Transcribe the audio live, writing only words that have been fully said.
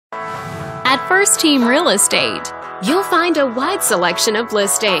At First Team Real Estate, you'll find a wide selection of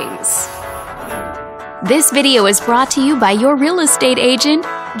listings. This video is brought to you by your real estate agent,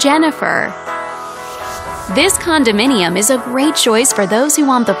 Jennifer. This condominium is a great choice for those who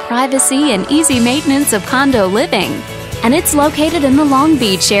want the privacy and easy maintenance of condo living, and it's located in the Long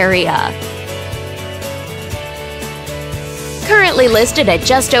Beach area. Currently listed at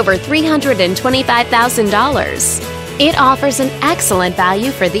just over $325,000, it offers an excellent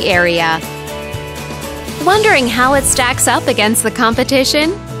value for the area. Wondering how it stacks up against the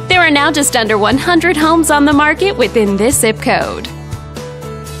competition? There are now just under 100 homes on the market within this zip code.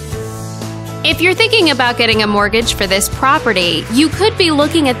 If you're thinking about getting a mortgage for this property, you could be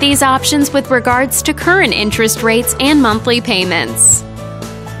looking at these options with regards to current interest rates and monthly payments.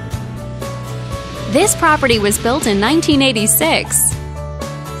 This property was built in 1986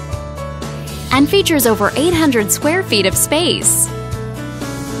 and features over 800 square feet of space,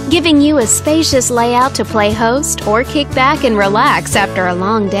 giving you a spacious layout to play host or kick back and relax after a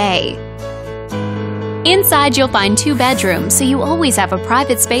long day. Inside, you'll find 2 bedrooms, so you always have a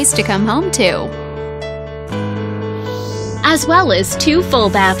private space to come home to, as well as 2 full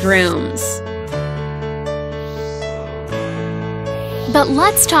bathrooms. But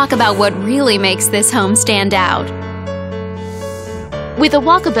let's talk about what really makes this home stand out. With a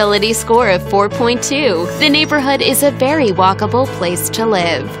walkability score of 4.2, the neighborhood is a very walkable place to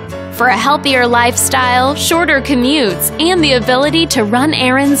live. For a healthier lifestyle, shorter commutes, and the ability to run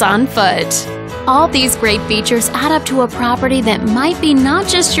errands on foot. All these great features add up to a property that might be not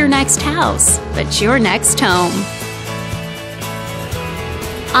just your next house, but your next home.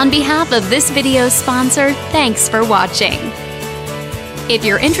 On behalf of this video's sponsor, thanks for watching. If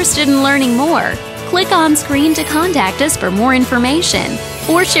you're interested in learning more, click on screen to contact us for more information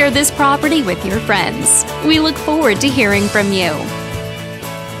or share this property with your friends. We look forward to hearing from you.